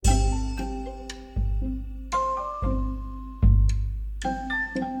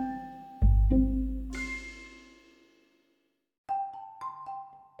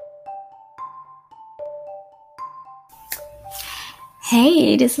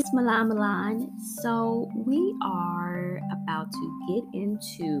Hey, this is Milan. So we are about to get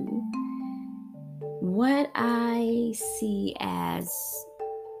into what I see as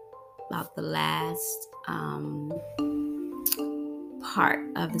about the last part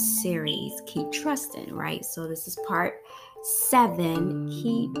of the series, Keep Trusting, right? So this is part 7,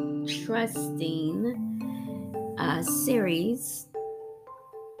 Keep Trusting series.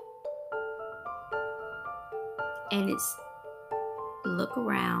 And it's look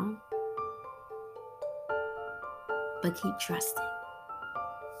around, but keep trusting.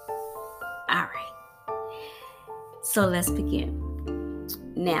 All right. So let's begin.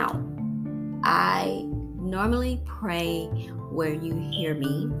 Now, I normally pray where you hear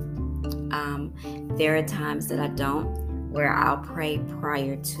me. There are times that I don't, where I'll pray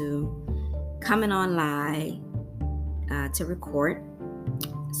prior to coming on live to record.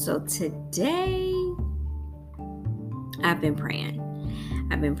 So today, I've been praying.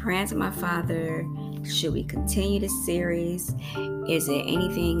 I've been praying to my Father. Should we continue this series? Is there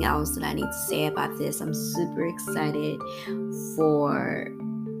anything else that I need to say about this? I'm super excited for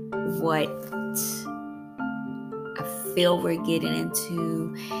what I feel we're getting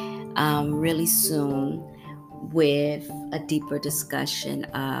into really soon with a deeper discussion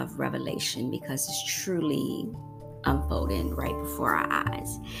of Revelation, because it's truly unfolding right before our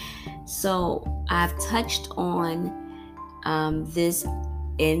eyes. So I've touched on this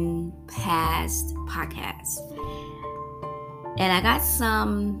in past podcasts, and I got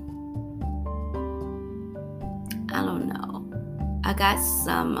some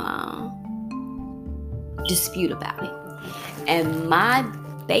dispute about it, and my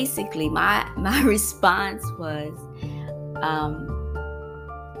response was,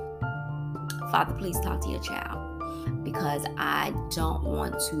 Father, please talk to your child, because I don't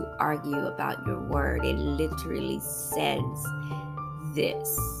want to argue about your word. It literally says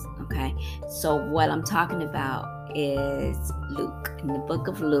this. Okay, so what I'm talking about is Luke, in the book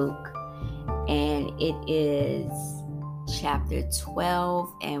of Luke, and it is chapter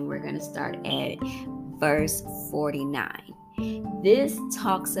 12, and we're going to start at verse 49. This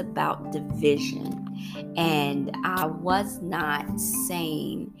talks about division, and I was not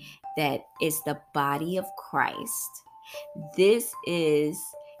saying that it's the body of Christ. This is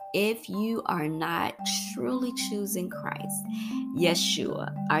if you are not truly choosing Christ,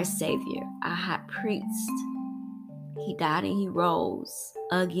 Yeshua, our Savior, our high priest. He died and he rose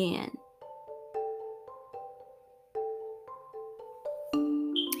again.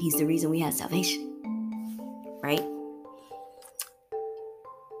 He's the reason we have salvation, right?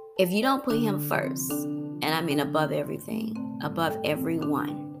 If you don't put him first, and I mean above everything, above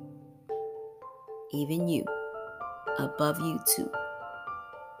everyone, even you, above you too,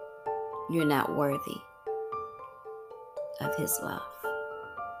 you're not worthy of his love.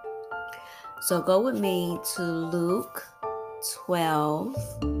 So go with me to Luke 12,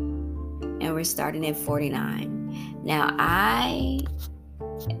 and we're starting at 49. Now, I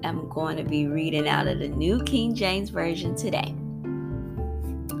am going to be reading out of the New King James Version today.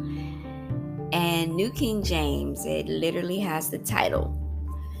 And New King James, it literally has the title,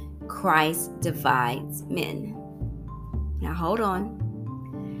 Christ Divides Men. Now, hold on.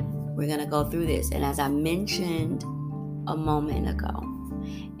 We're going to go through this. And as I mentioned a moment ago,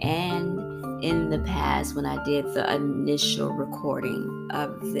 and in the past when I did the initial recording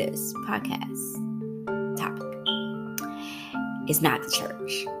of this podcast topic, it's not the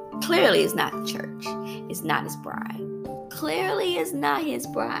church. Clearly, it's not the church. It's not his bride. Clearly, it's not his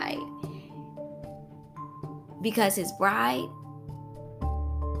bride. Because his bride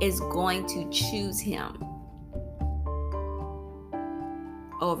is going to choose him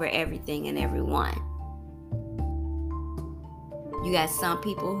over everything and everyone. You got some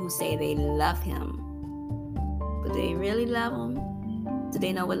people who say they love him, but do they really love him? Do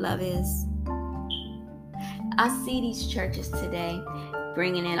they know what love is? I see these churches today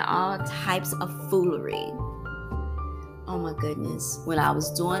bringing in all types of foolery. Oh my goodness. When I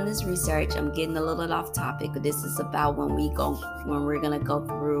was doing this research, I'm getting a little off topic, but this is about when we're going to go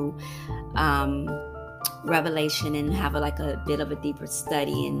through Revelation and have a bit of a deeper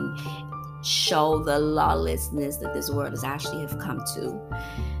study and show the lawlessness that this world has actually have come to.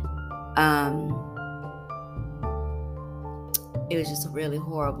 It was just really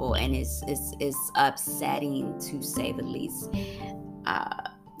horrible, and it's upsetting to say the least.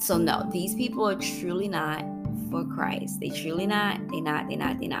 So no, these people are truly not for Christ. They truly not. They're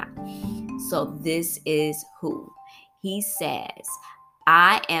not. So this is who. He says,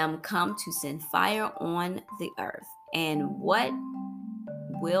 I am come to send fire on the earth. And what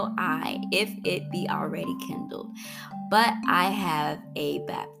will I, if it be already kindled? but I have a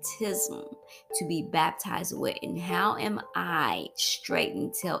baptism to be baptized with. And how am I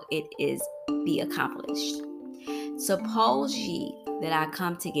straitened till it is be accomplished? Suppose ye that I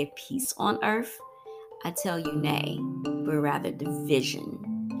come to give peace on earth? I tell you nay, but rather division.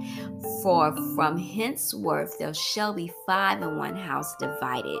 For from henceforth there shall be 5 in one house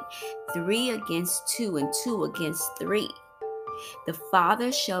divided, 3 against 2, and 2 against 3. The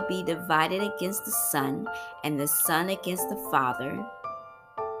father shall be divided against the son, and the son against the father,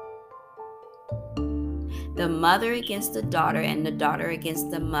 the mother against the daughter, and the daughter against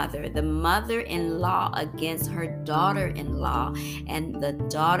the mother-in-law against her daughter-in-law, and the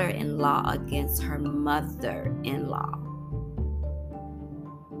daughter-in-law against her mother-in-law.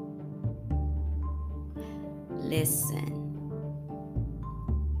 Listen,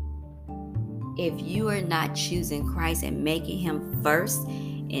 if you are not choosing Christ and making him first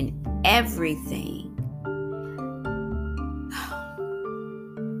in everything,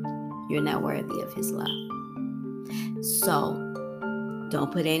 you're not worthy of his love. So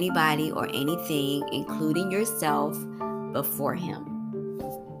don't put anybody or anything, including yourself, before him.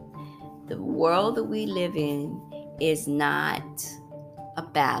 The world that we live in is not a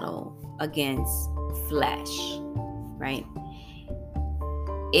battle against flesh, right?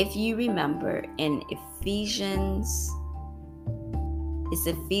 If you remember in Ephesians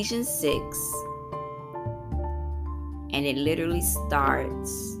 6, and it literally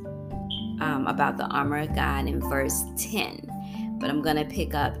starts about the armor of God in verse 10. But I'm going to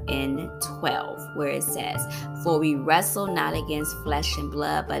pick up in 12 where it says, for we wrestle not against flesh and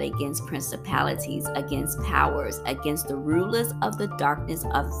blood, but against principalities, against powers, against the rulers of the darkness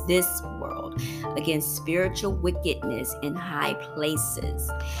of this world, against spiritual wickedness in high places.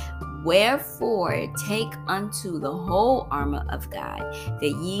 Wherefore take unto the whole armor of God,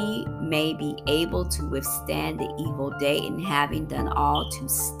 that ye may be able to withstand the evil day, and having done all to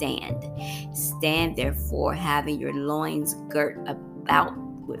stand. Stand therefore, having your loins girt about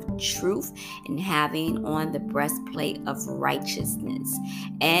with truth, and having on the breastplate of righteousness,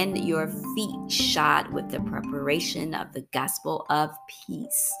 and your feet shod with the preparation of the gospel of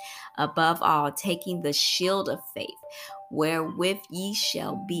peace. Above all, taking the shield of faith, wherewith ye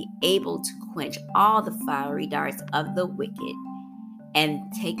shall be able to quench all the fiery darts of the wicked, and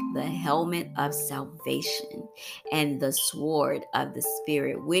take the helmet of salvation and the sword of the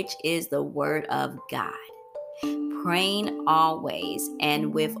Spirit, which is the word of God. Praying always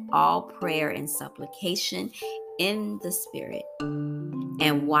and with all prayer and supplication in the Spirit,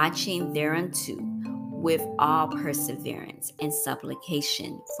 and watching thereunto with all perseverance and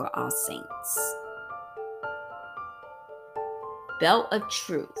supplication for all saints. Belt of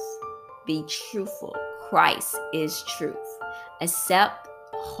truth. Be truthful. Christ is truth. Accept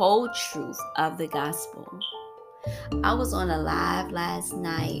whole truth of the gospel. I was on a live last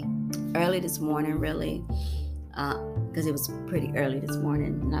night, early this morning, really, because it was pretty early this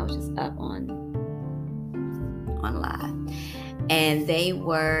morning, and I was just up on live. And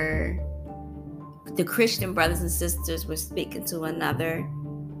the Christian brothers and sisters were speaking to another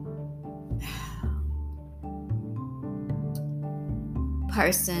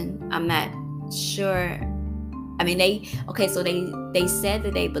person. I'm not sure. I mean, they said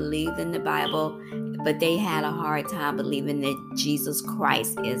that they believed in the Bible, but they had a hard time believing that Jesus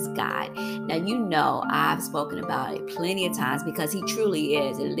Christ is God. Now, you know, I've spoken about it plenty of times because he truly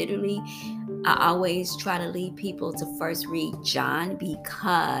is. And literally, I always try to lead people to first read John,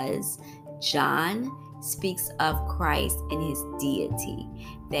 because John speaks of Christ in his deity,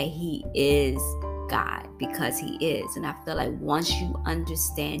 that he is God, because he is. And I feel like once you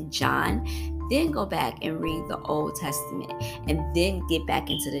understand John, then go back and read the Old Testament, and then get back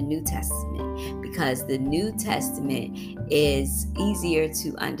into the New Testament, because the New Testament is easier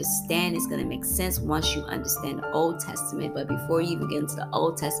to understand. It's going to make sense once you understand the Old Testament. But before you even get into the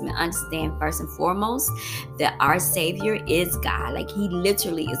Old Testament, understand first and foremost that our Savior is God. Like, he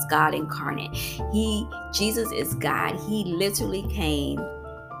literally is God incarnate. Jesus is God. He literally came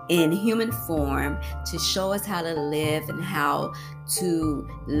in human form to show us how to live and how to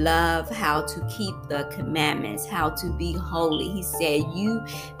love, how to keep the commandments, how to be holy. He said, you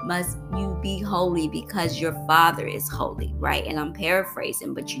be holy because your Father is holy, right? And I'm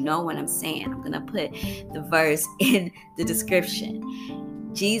paraphrasing, but you know what I'm saying. I'm going to put the verse in the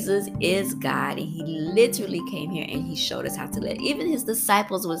description. Jesus is God, and he literally came here and he showed us how to live. Even his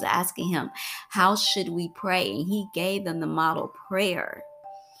disciples was asking him, how should we pray? And he gave them the model prayer.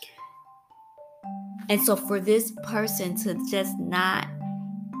 And so for this person to just not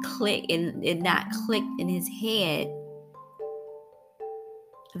click and not click in his head,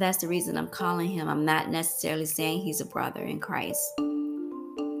 That's the reason I'm calling him. I'm not necessarily saying he's a brother in Christ,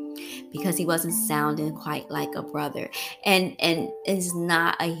 because he wasn't sounding quite like a brother. And it's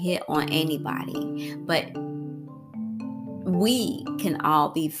not a hit on anybody, but we can all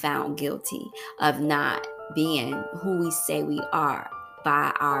be found guilty of not being who we say we are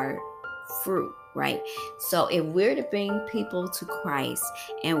by our fruit, right? So if we're to bring people to Christ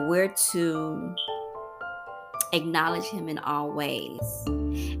and we're to acknowledge him in all ways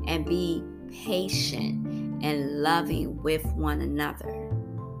and be patient and loving with one another,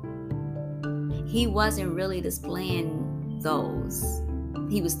 he wasn't really displaying those.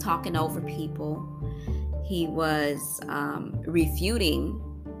 He was talking over people. He was refuting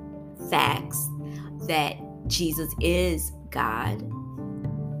facts that Jesus is God.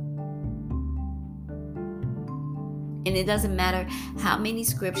 And it doesn't matter how many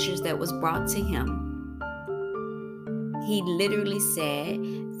scriptures that was brought to him. He literally said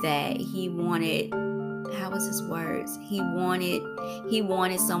that he wanted, how was his words? He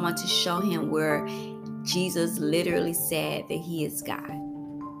wanted someone to show him where Jesus literally said that he is God.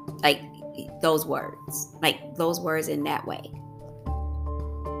 Like those words in that way.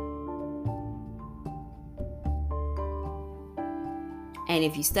 And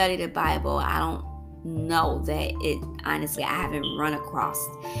if you study the Bible, I don't know that honestly, I haven't run across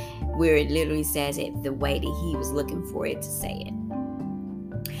where it literally says it the way that he was looking for it to say it.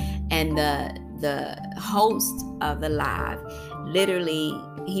 And the host of the live, literally,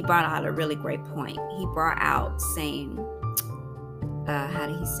 he brought out a really great point. He brought out saying, how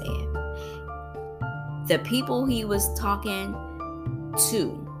did he say it? The people he was talking to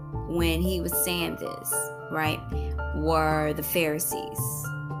when he was saying this, right, were the Pharisees.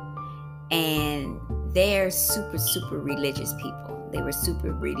 And they're super, super religious people. They were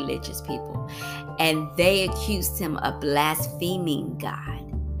super religious people. And they accused him of blaspheming God.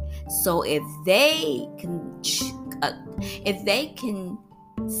 So if they can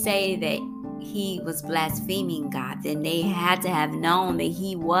say that he was blaspheming God, then they had to have known that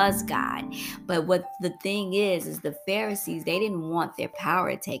he was God. But what the thing is the Pharisees, they didn't want their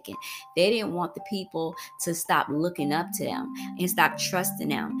power taken. They didn't want the people to stop looking up to them and stop trusting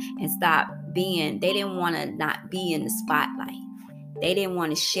them and they didn't want to not be in the spotlight. They didn't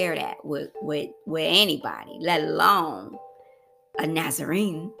want to share that with anybody, let alone a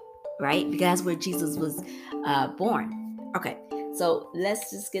Nazarene, right? Because that's where Jesus was born. Okay, so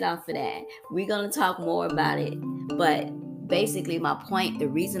let's just get off of that. We're going to talk more about it. But basically, my point, the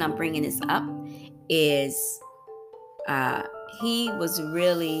reason I'm bringing this up is he was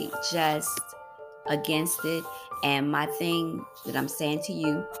really just against it. And my thing that I'm saying to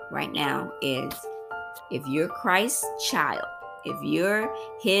you right now is, if you're Christ's child, if you're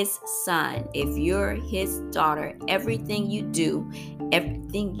his son, if you're his daughter, everything you do,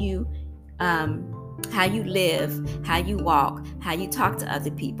 everything you, how you live, how you walk, how you talk to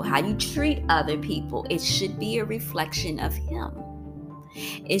other people, how you treat other people, it should be a reflection of him.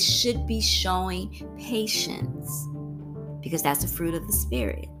 It should be showing patience, because that's the fruit of the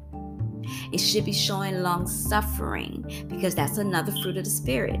Spirit. It should be showing long suffering, because that's another fruit of the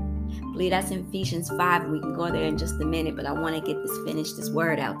Spirit. I believe that's in Ephesians 5. We can go there in just a minute, but I want to finish this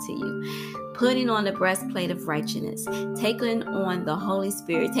word out to you. Putting on the breastplate of righteousness, taking on the Holy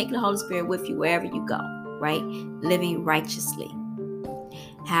Spirit, taking the Holy Spirit with you wherever you go, right? Living righteously,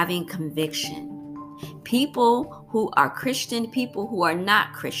 having conviction. People who are Christian, people who are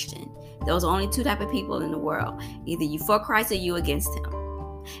not Christian. Those are only two types of people in the world. Either you for Christ or you against him.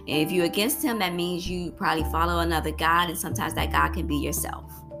 And if you're against him, that means you probably follow another God, and sometimes that God can be yourself.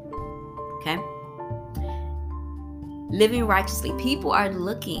 Okay? Living righteously. People are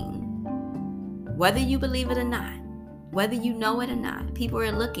looking, whether you believe it or not, whether you know it or not, people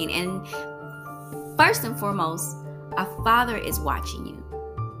are looking. And first and foremost, our Father is watching you.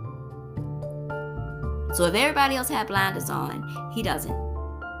 So if everybody else had blinders on, he doesn't.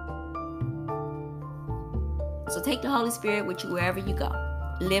 So take the Holy Spirit with you wherever you go.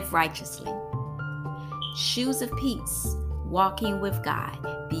 Live righteously. Shoes of peace. Walking with God.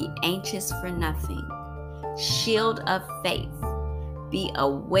 Be anxious for nothing. Shield of faith. Be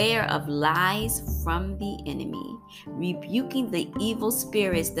aware of lies from the enemy. Rebuking the evil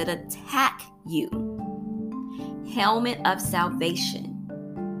spirits that attack you. Helmet of salvation.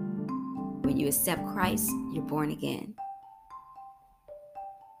 When you accept Christ, you're born again.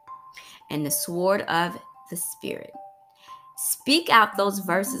 And the sword of the Spirit. Speak out those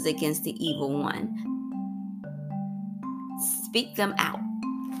verses against the evil one. Speak them out.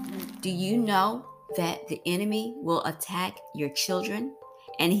 Do you know that the enemy will attack your children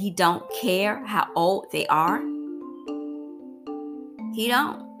and he don't care how old they are? He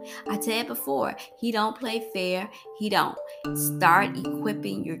don't. I said before, he don't play fair. He don't. Start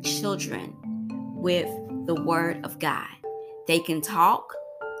equipping your children with the word of God. They can talk.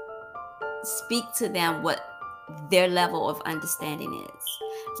 Speak to them what their level of understanding is.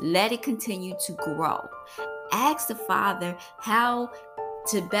 Let it continue to grow. Ask the Father how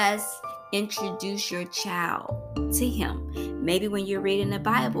to best introduce your child to him. Maybe when you're reading the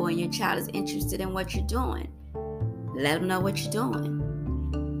Bible and your child is interested in what you're doing, let them know what you're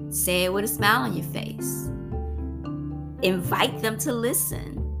doing. Say it with a smile on your face. Invite them to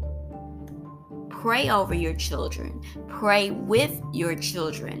listen. Pray over your children. Pray with your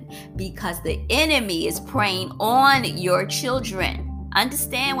children, because the enemy is preying on your children.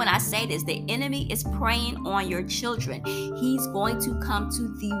 Understand when I say this, the enemy is preying on your children. He's going to come to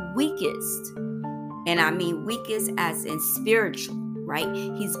the weakest. And I mean weakest as in spiritual, right?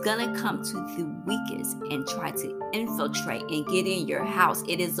 He's going to come to the weakest and try to infiltrate and get in your house.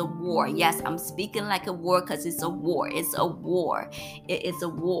 It is a war. Yes, I'm speaking like a war because it's a war. It's a war. It is a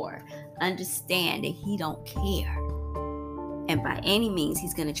war. Understand that he don't care. And by any means,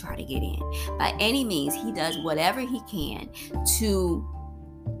 he's going to try to get in. By any means, he does whatever he can to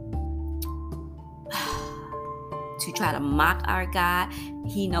try to mock our God.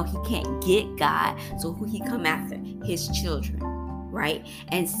 He know he can't get God. So who he come after? His children, right?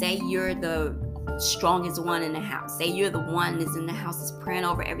 And say you're the strongest one in the house. Say you're the one that's in the house that's praying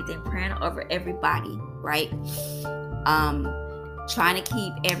over everything, praying over everybody, right? Trying to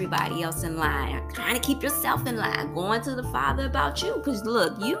keep everybody else in line, trying to keep yourself in line, going to the Father about you. Because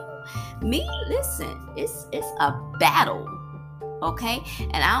look, listen, it's a battle, okay?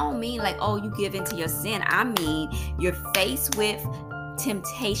 And I don't mean like, oh, you give into your sin. I mean, you're faced with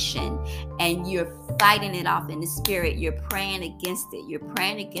temptation and you're fighting it off in the spirit. You're praying against it. You're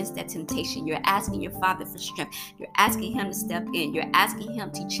praying against that temptation. You're asking your Father for strength. You're asking him to step in. You're asking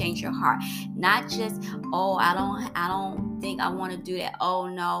him to change your heart. Not just, oh, I don't think I want to do that. Oh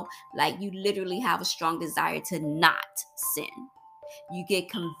no. Like you literally have a strong desire to not sin. You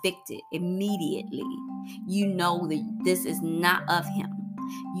get convicted immediately. You know that this is not of him.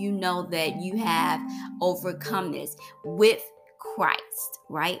 You know that you have overcome this with Christ,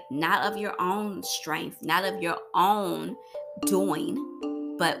 right? Not of your own strength, not of your own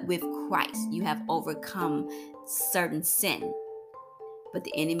doing, but with Christ. You have overcome certain sin. But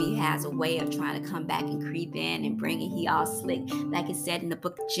the enemy has a way of trying to come back and creep in and bring it. He all slick. Like it said in the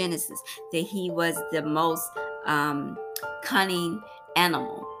book of Genesis, that he was the most cunning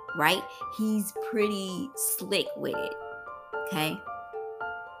animal, right? He's pretty slick with it, okay?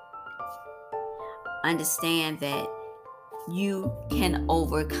 Understand that you can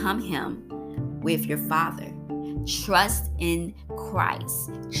overcome him with your Father. Trust in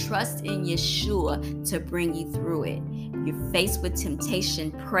Christ. Trust in Yeshua to bring you through it. You're faced with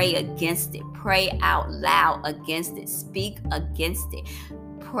temptation, pray against it. Pray out loud against it. Speak against it.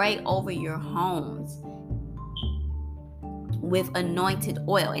 Pray over your homes with anointed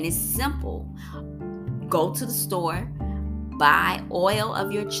oil. And it's simple. Go to the store, buy oil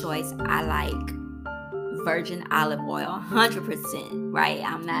of your choice. I like virgin olive oil, 100%, right?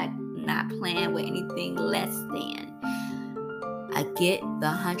 I'm not playing with anything less than. I get the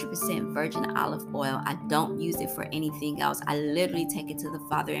 100% virgin olive oil. I don't use it for anything else. I literally take it to the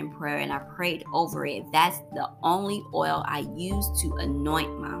Father in prayer and I prayed over it. That's the only oil I use to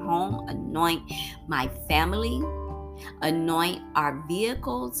anoint my home, anoint my family, anoint our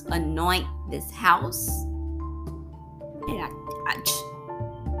vehicles, anoint this house. And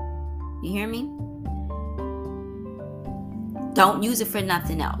you hear me? Don't use it for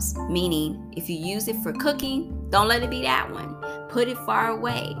nothing else. Meaning, if you use it for cooking, don't let it be that one. Put it far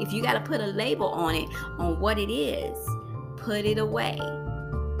away. If you got to put a label on it, on what it is, put it away.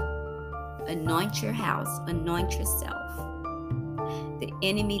 Anoint your house. Anoint yourself. The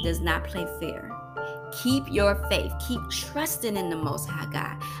enemy does not play fair. Keep your faith. Keep trusting in the Most High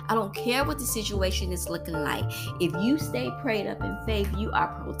God. I don't care what the situation is looking like. If you stay prayed up in faith, you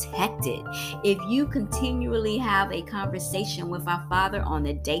are protected. If you continually have a conversation with our Father on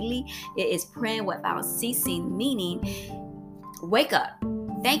the daily, it is praying without ceasing, meaning wake up.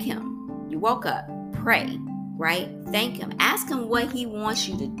 Thank him. You woke up. Pray. Right? Thank him. Ask him what he wants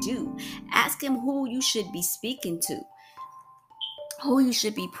you to do. Ask him who you should be speaking to. Who you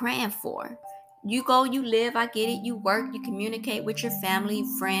should be praying for. You go, you live, I get it. You work, you communicate with your family,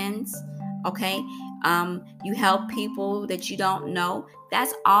 friends, okay? You help people that you don't know.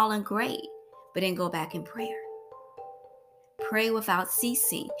 That's all and great. But then go back in prayer. Pray without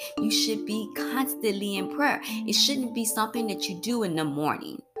ceasing. You should be constantly in prayer. It shouldn't be something that you do in the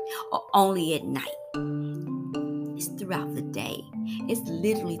morning or only at night. It's throughout the day. It's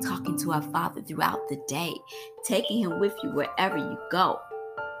literally talking to our Father throughout the day, taking him with you wherever you go.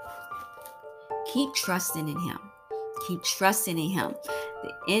 Keep trusting in him. Keep trusting in him.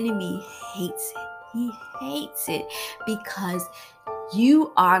 The enemy hates it. He hates it because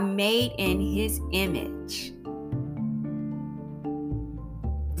you are made in his image.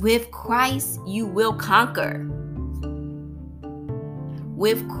 With Christ, you will conquer.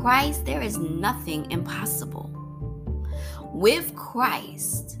 With Christ, there is nothing impossible. With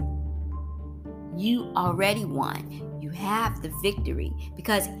Christ, you already won. You have the victory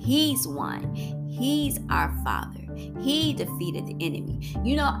because he's won. He's our Father. He defeated the enemy.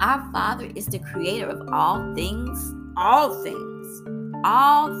 You know, our Father is the creator of all things. All things.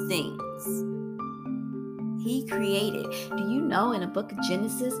 All things. He created. Do you know in the book of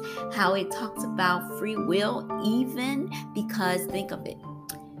Genesis how it talks about free will? Even because, think of it,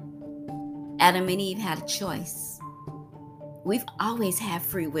 Adam and Eve had a choice. We've always had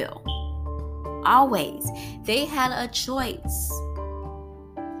free will. Always. They had a choice.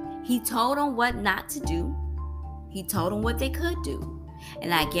 He told them what not to do. He told them what they could do.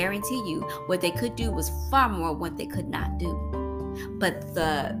 And I guarantee you, what they could do was far more than what they could not do. But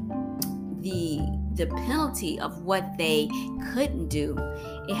the penalty of what they couldn't do,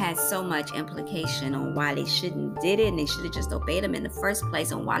 it has so much implication on why they shouldn't did it, and they should have just obeyed him in the first place,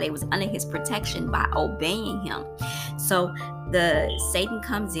 and why they was under his protection by obeying him. So Satan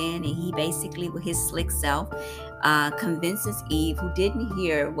comes in, and he basically, with his slick self, convinces Eve, who didn't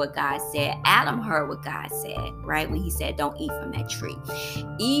hear what God said. Adam heard what God said, right? When he said, don't eat from that tree.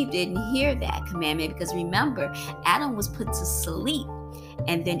 Eve didn't hear that commandment because remember, Adam was put to sleep,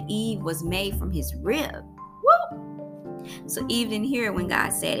 and then Eve was made from his rib. Woo! So Eve didn't hear it when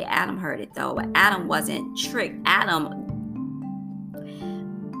God said it. Adam heard it though, but Adam wasn't tricked. Adam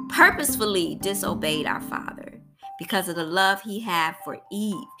purposefully disobeyed our Father because of the love he had for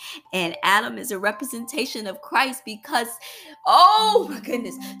Eve. And Adam is a representation of Christ because, oh my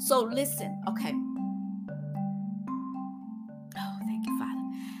goodness. So listen, okay. Oh, thank you, Father.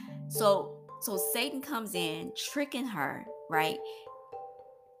 So Satan comes in, tricking her, right?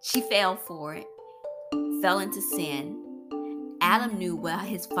 She fell for it, fell into sin. Adam knew what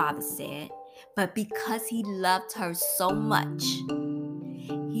his father said, but because he loved her so much,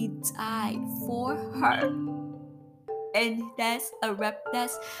 he died for her. And that's a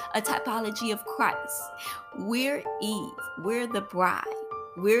typology of Christ. We're Eve. We're the bride.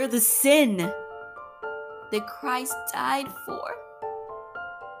 We're the sin that Christ died for.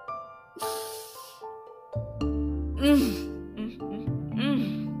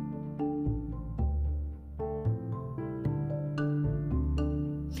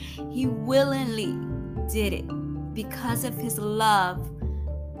 He willingly did it because of his love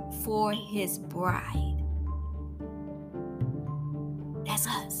for his bride. That's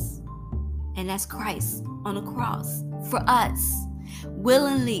us. And that's Christ on the cross for us.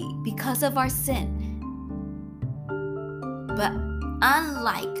 Willingly because of our sin. But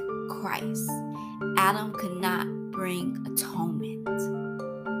unlike Christ, Adam could not bring atonement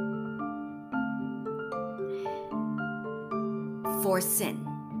for sin.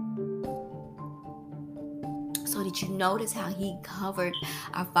 So did you notice how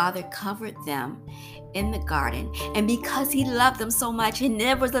our Father covered them in the garden? And because he loved them so much, and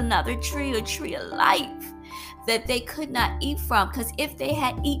there was another tree, a tree of life, that they could not eat from. Because if they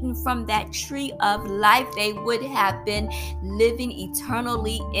had eaten from that tree of life, they would have been living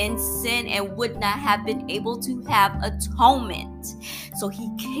eternally in sin and would not have been able to have atonement. So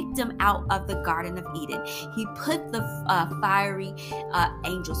he kicked them out of the Garden of Eden. He put the fiery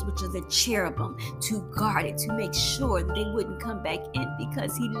angels, which are the cherubim, to guard it, to make sure that they wouldn't come back in,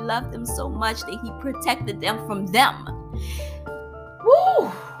 because he loved them so much that he protected them from them.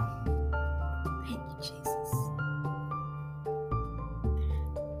 Woo! Thank you, Jesus.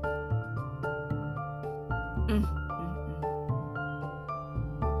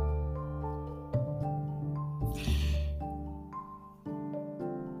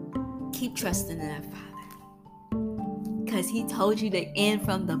 Keep trusting in our Father, because he told you the end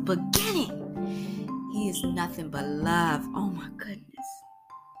from the beginning. He is nothing but love. Oh my goodness.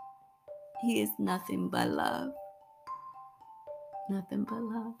 He is nothing but love. Nothing but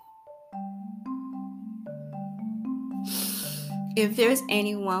love. If there's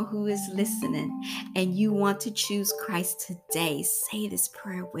anyone who is listening and you want to choose Christ today, say this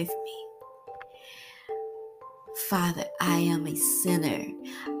prayer with me. Father, I am a sinner.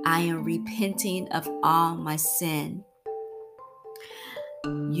 I am repenting of all my sin.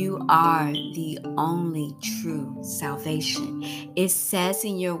 You are the only true salvation. It says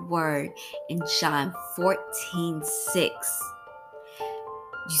in your word in John 14:6,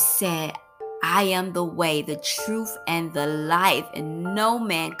 you said, I am the way, the truth, and the life, and no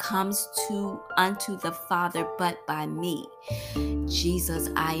man comes unto the Father but by me.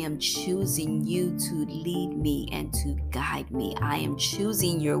 Jesus, I am choosing you to lead me and to guide me. I am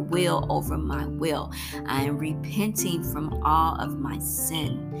choosing your will over my will. I am repenting from all of my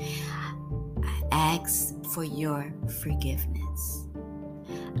sin. I ask for your forgiveness.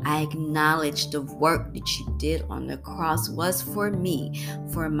 I acknowledge the work that you did on the cross was for me,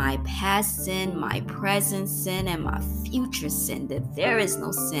 for my past sin, my present sin, and my future sin, that there is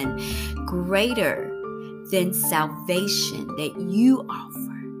no sin greater than salvation that you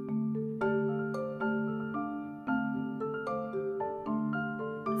offer.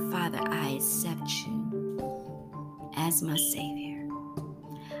 Father, I accept you as my Savior.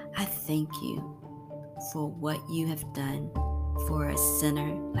 I thank you for what you have done for a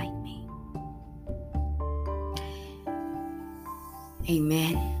sinner like me.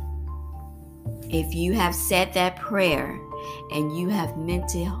 Amen. If you have said that prayer and you have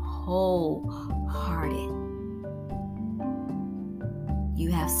meant it wholehearted,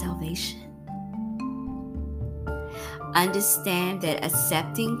 you have salvation. Understand that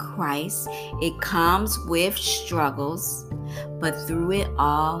accepting Christ, it comes with struggles, but through it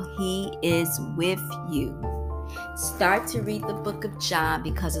all, He is with you. Start to read the book of John,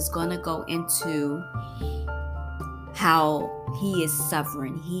 because it's going to go into how He is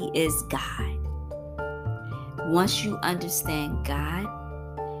sovereign. He is God. Once you understand God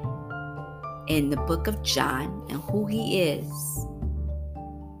in the book of John and who He is,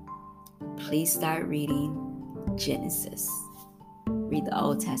 please start reading Genesis. Read the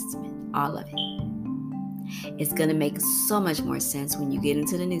Old Testament, all of it. It's going to make so much more sense when you get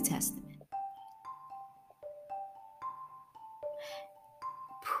into the New Testament.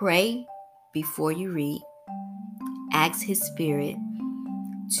 Pray before you read. Ask His Spirit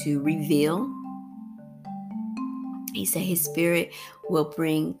to reveal. He said His Spirit will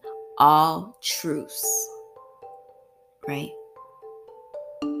bring all truths, right?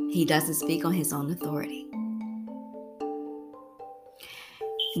 He doesn't speak on His own authority.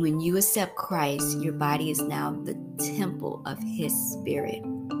 When you accept Christ, your body is now the temple of His Spirit.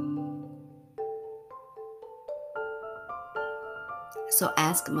 So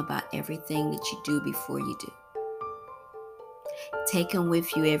ask Him about everything that you do before you do. Take Him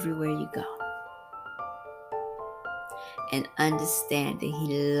with you everywhere you go. And understand that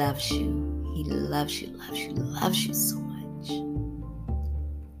He loves you. He loves you, loves you, loves you so much.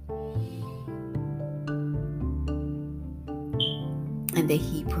 And that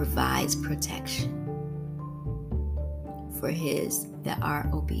He provides protection for His that are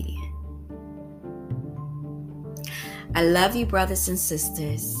obedient. I love you, brothers and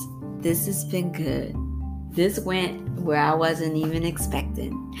sisters. This has been good. This went where I wasn't even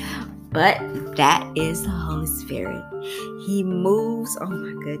expecting. But that is the Holy Spirit. He moves, oh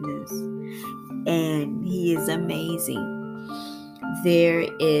my goodness. And He is amazing. There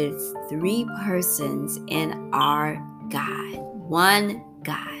is 3 persons in our God. One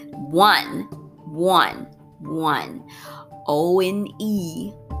God. One.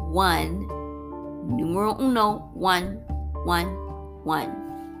 O-N-E. One. Numero uno. One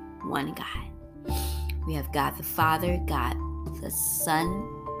God. We have God the Father, God the Son,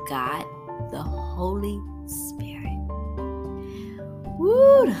 God the Holy Spirit.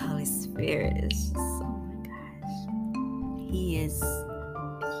 Woo, the Holy Spirit is just, oh my gosh. He is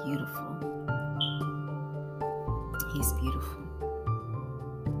beautiful. He's beautiful.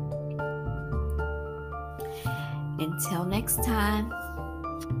 Until next time,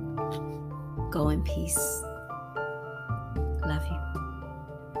 go in peace. Love you.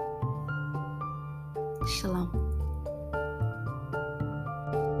 Shalom.